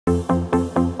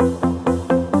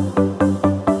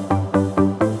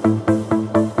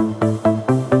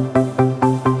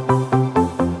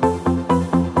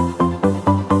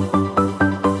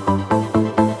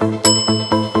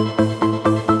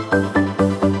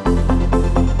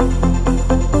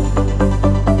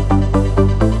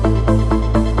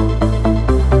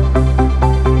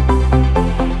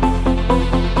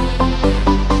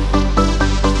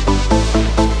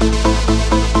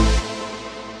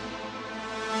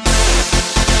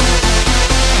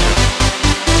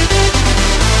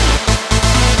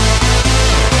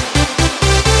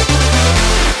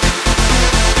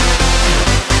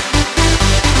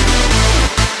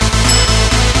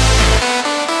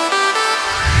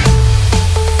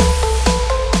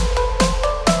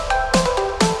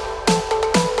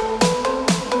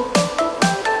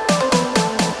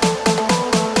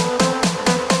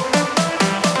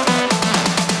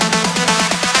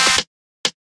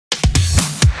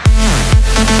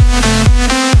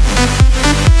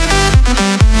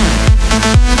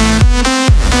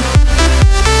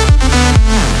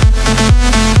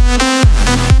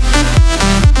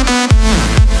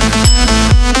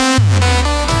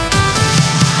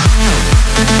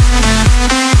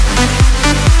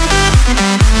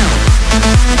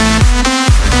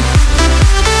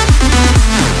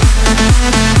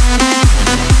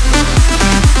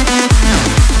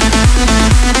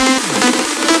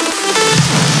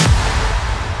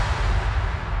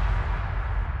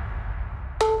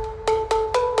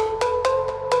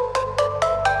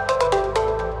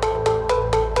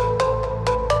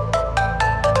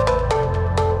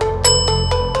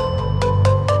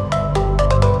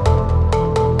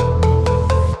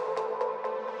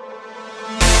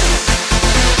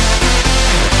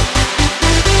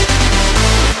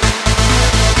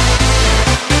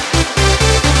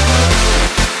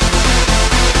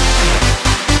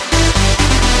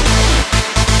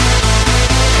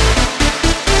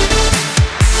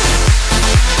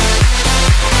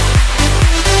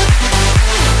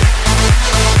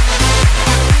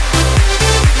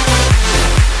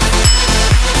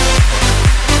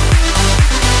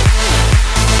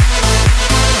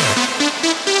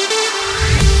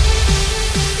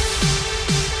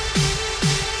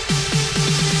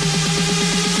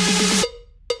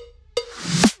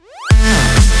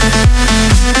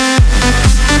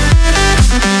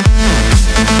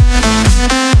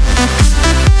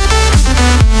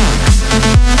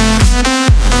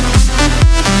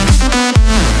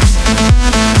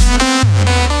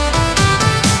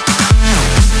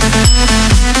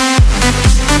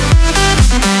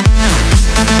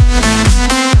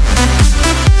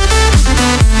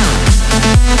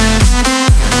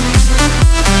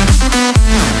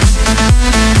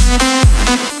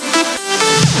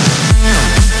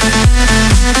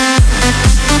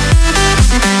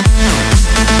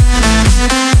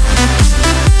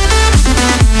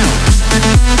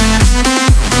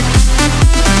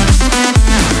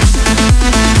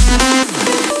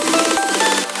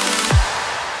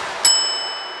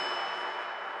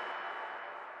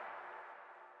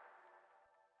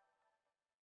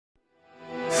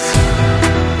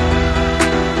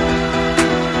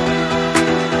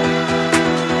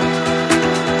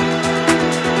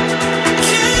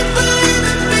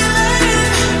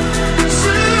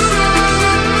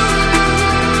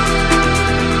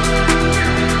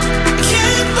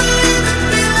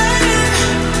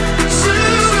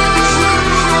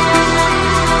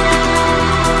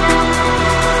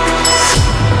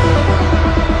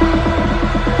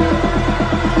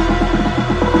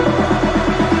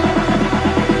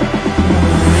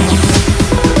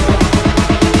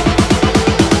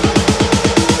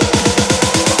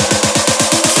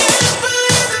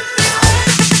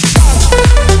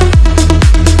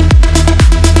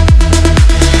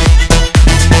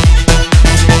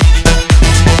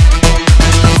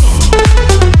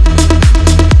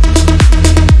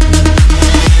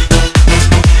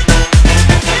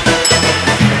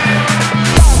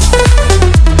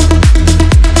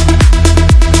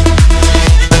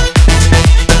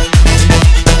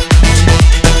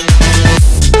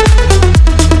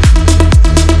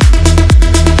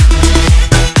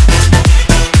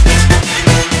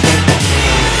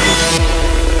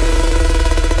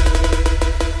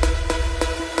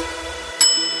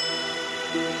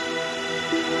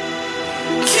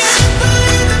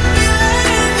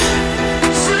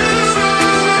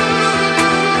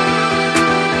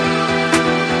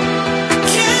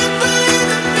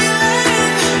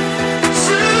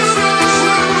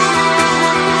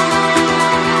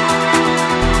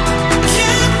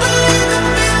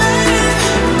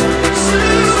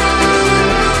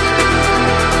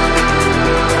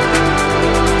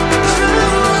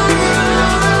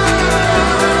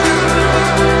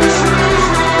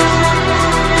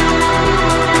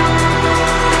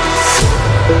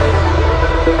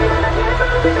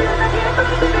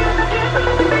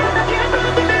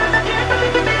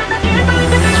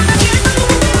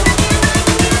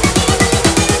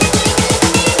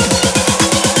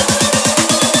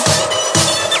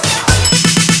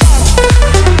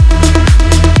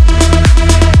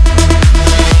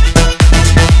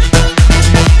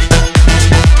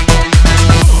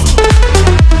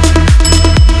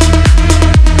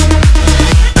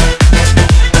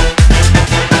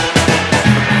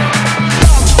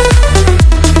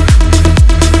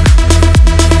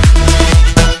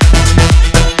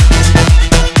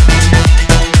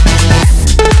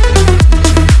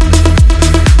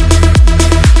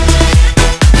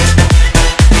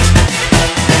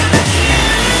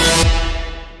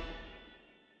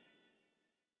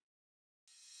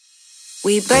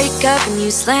We break up and you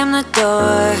slam the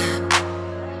door.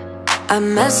 I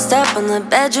messed up on the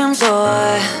bedroom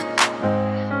floor.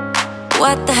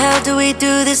 What the hell do we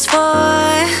do this for?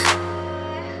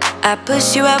 I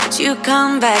push you out but you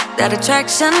come back. That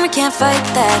attraction, we can't fight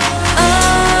that.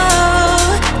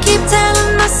 Oh, keep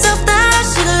telling myself that I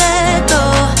should let go,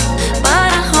 but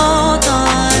I hold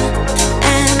on.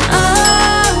 And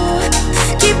oh,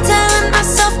 keep telling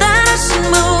myself that I should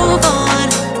move on,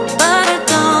 but I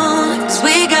don't. 'Cause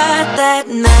we got that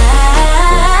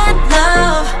mad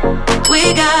love,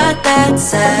 we got that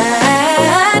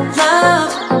sad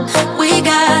love, we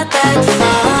got that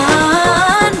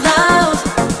fun love,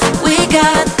 we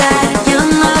got that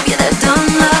young love, yeah, that dumb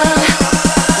love.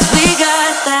 'Cause we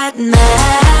got that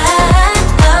mad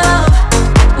love,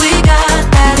 we got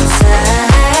that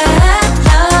sad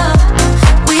love,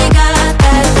 we got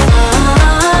that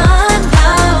fun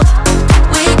love,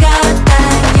 we got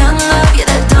that young love, yeah,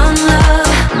 that dumb love.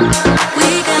 We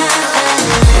got that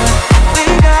love, we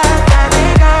got that, we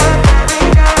got that, we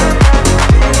got that,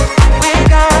 we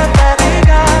got that, we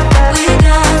got that, we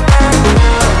got that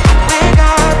love, we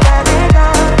got that, we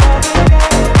got that.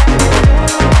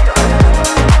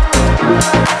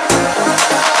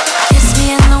 Kiss me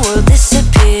and the world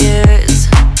disappears.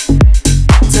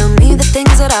 Tell me the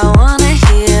things that I wanna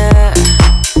hear.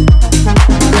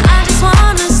 I just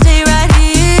wanna stay right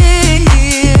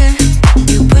here.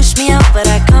 You push me out but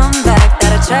I come back.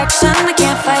 That attraction, we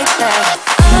can't fight that.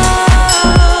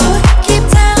 Oh, keep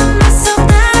telling myself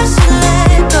that I should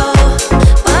let go,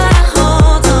 but I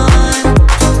hold on.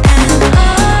 And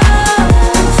oh,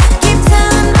 keep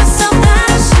telling myself that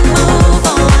I should move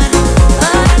on,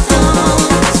 but I don't.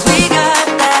 'Cause we got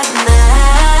that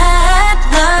mad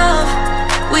love,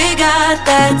 we got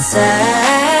that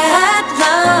sad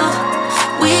love,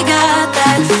 we got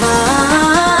that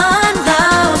fun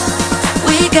love,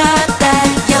 we got that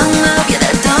young love, yeah,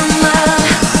 that dumb love.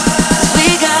 'Cause we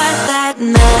got that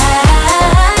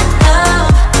mad love,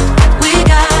 we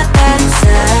got that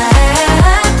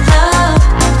sad love,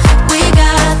 we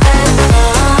got that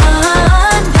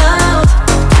fun love,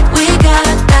 we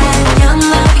got that young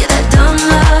love, yeah, that dumb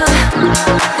love.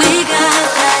 We got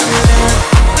that love,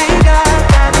 we got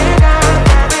that, we got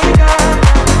that, we got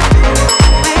that,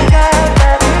 we got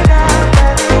that, we got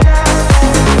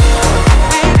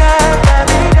that, we got that, we got that,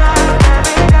 we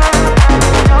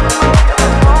got that, we got that.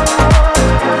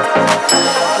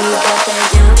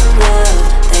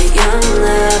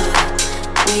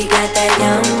 We got that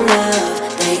young love,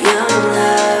 that young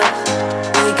love.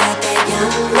 We got that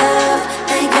young love,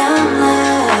 that young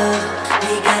love.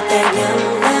 We got that young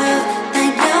love,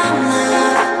 that young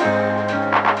love.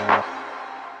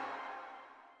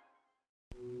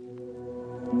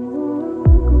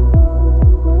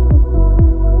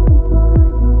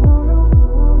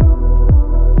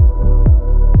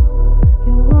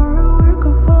 You are a work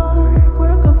of art,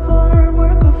 work of art,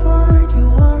 work of art. You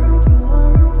are, you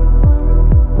are, you are.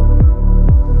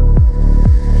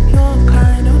 Your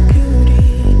kind of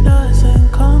beauty doesn't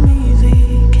come easy.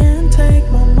 Can't take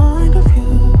my mind off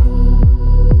you.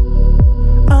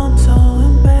 I'm so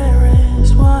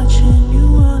embarrassed watching you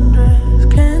undress.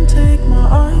 Can't take my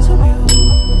eyes off you.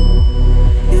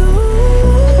 You,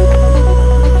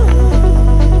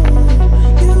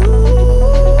 you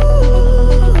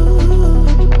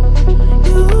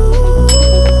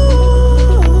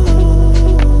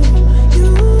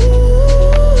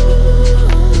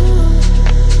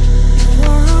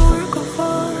are a work of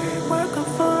art, work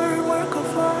of art, work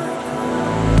of art.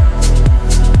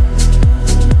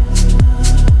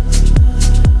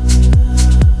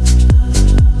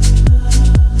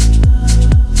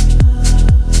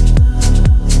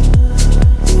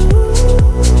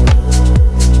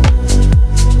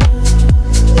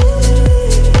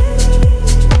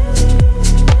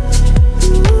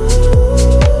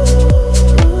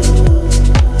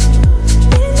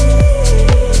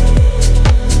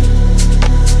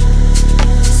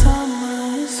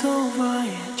 Summer is over,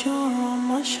 yet you're on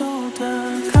my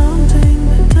shoulder, counting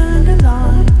the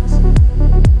dandelions.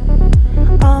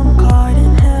 I'm caught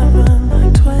in heaven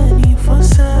like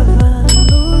 24/7,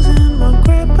 losing my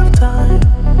grip of time.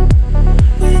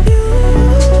 With you,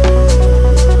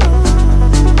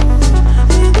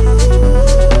 with you, with you,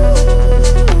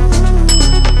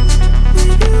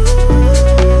 with you.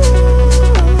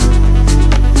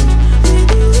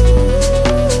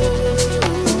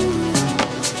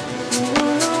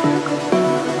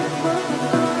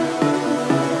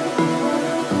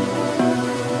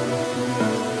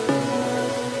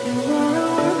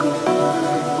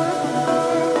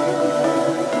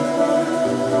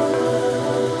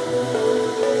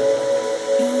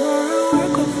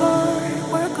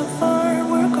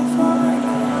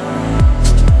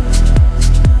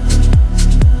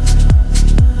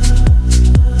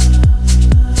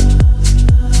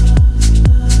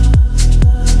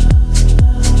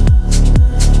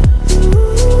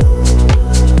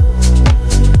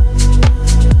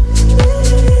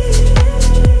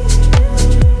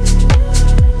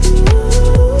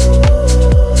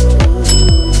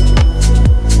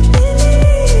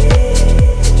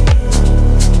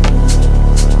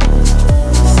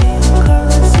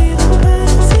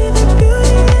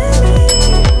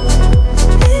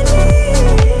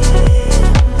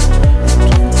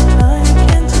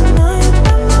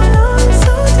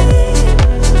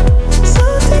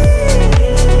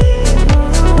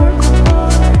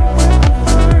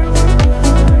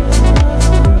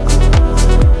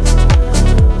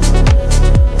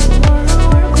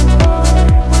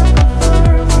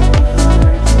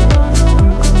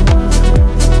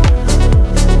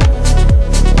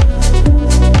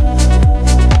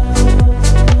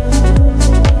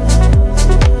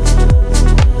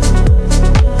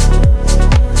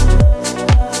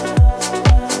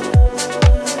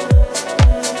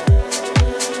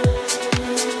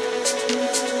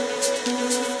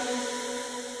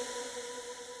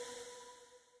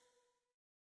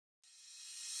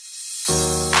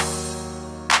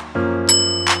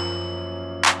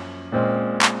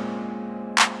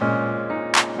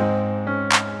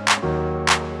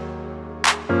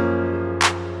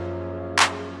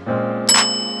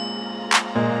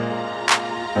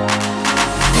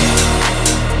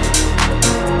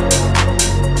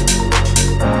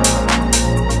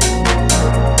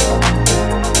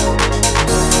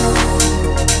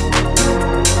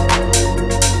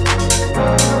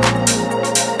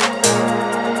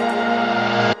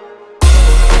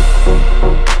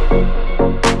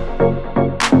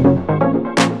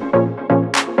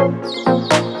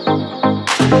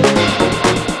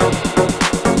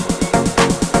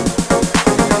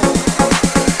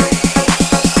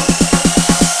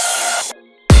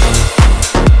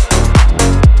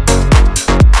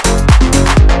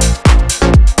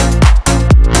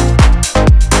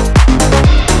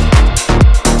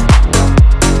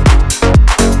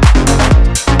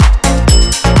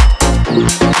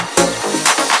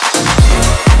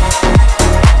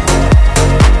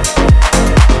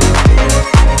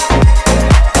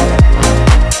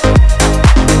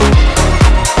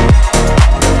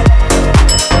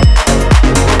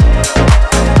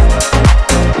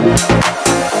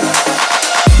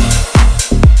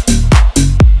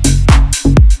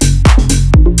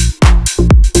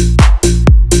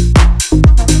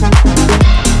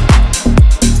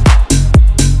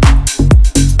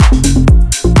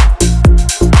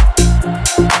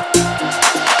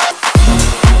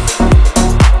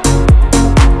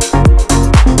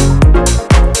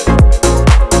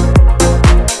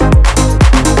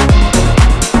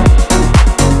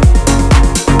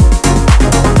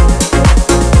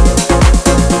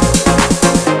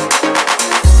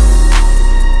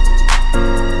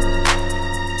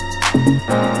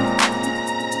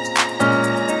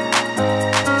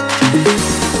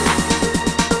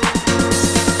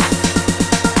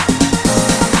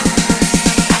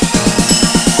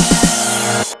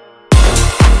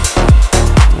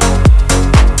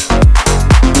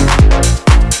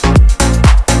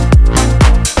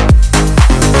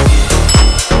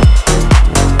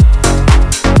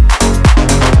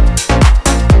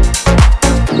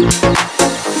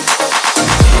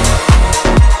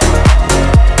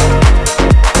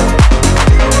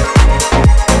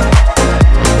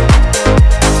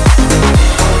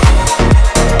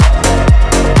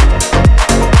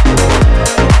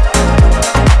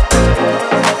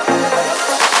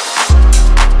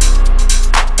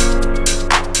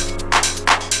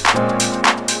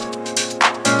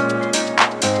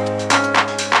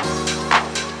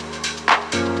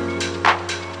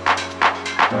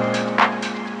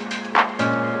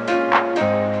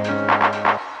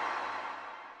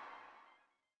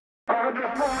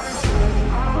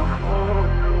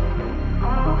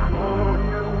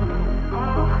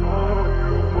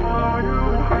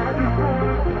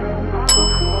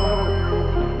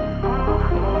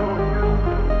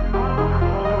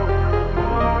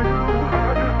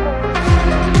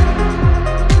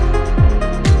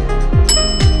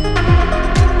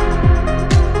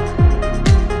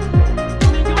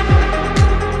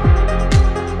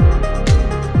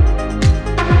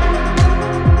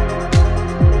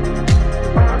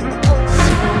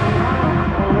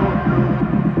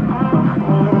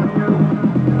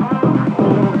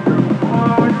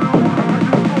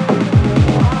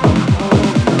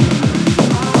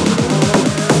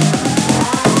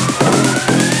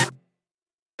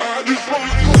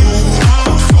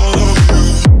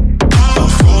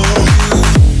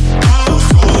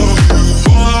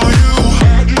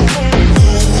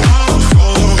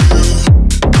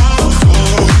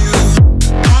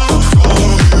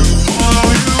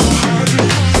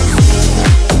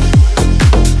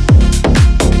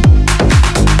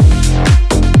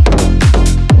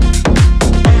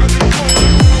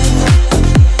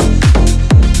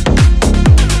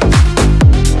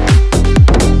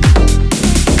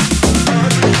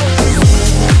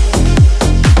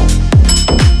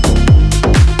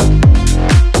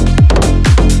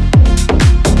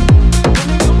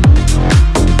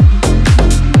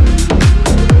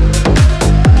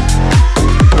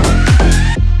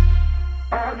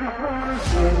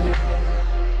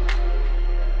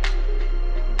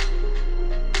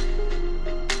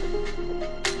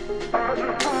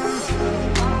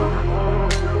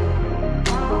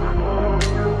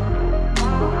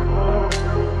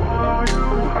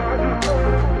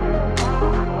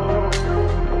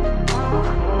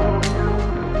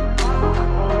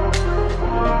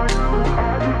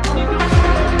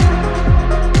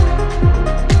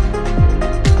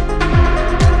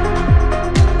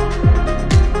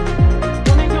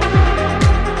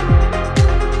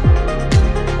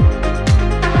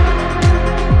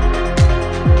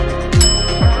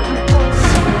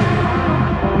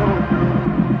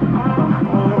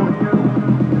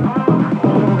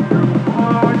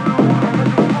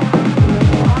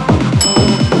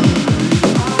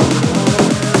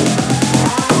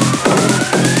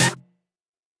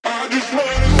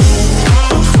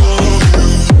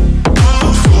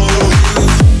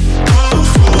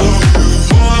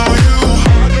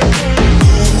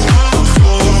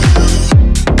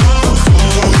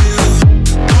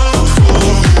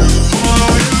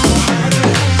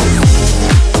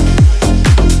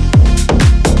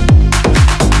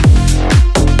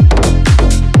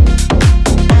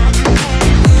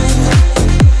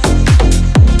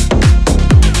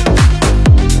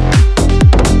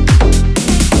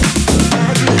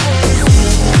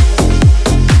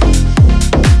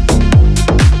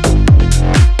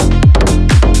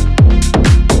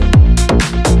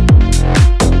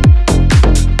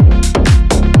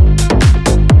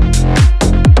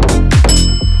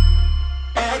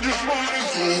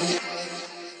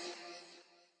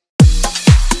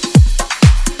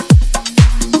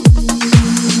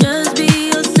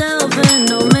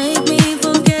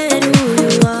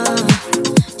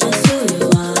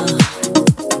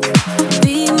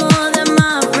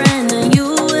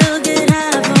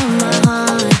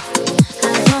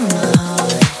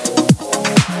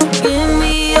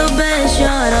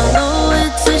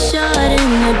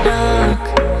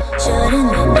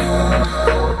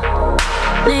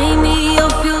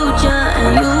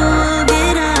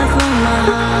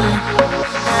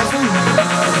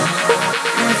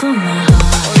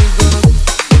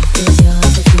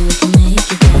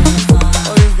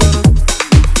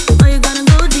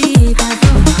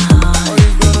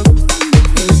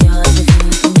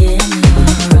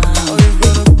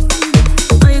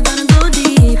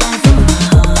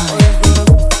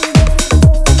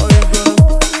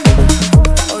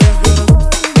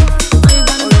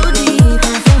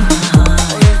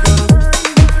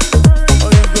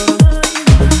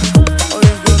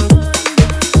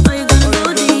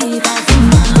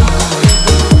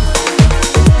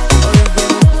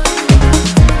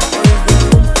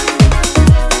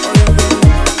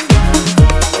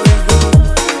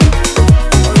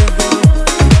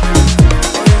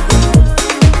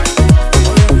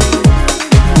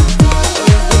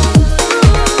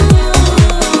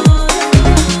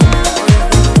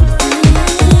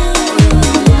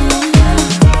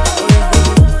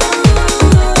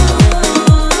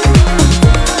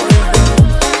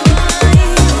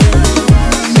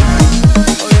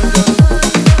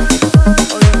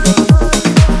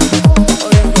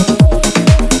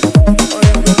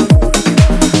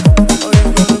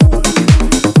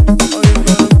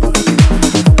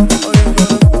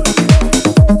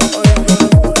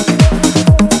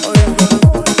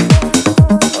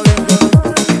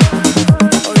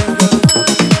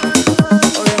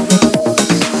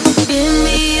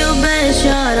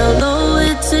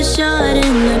 shot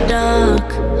in the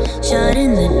dark, shot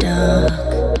in the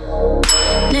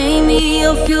dark. Name me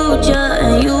your future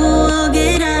and you will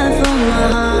get half of my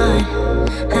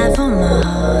heart, half of my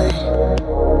heart.